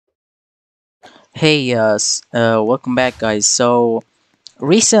Hey, welcome back, guys. So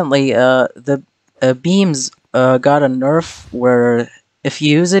recently, the beams got a nerf where if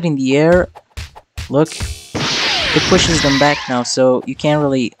you use it in the air, look, it pushes them back now, so you can't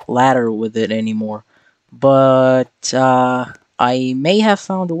really ladder with it anymore. But I may have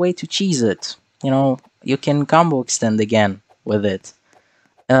found a way to cheese it. You can combo extend again with it.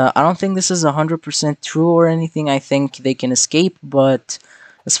 I don't think this is 100% true or anything. I think they can escape, but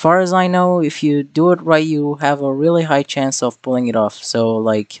as far as I know, if you do it right, you have a really high chance of pulling it off. So,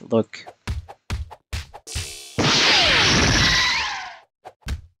 like, look.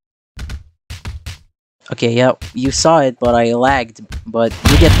 Okay, yeah, you saw it, but I lagged. But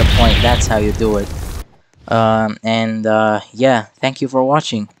you get the point. That's how you do it. Yeah, thank you for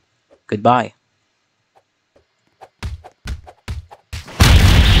watching. Goodbye.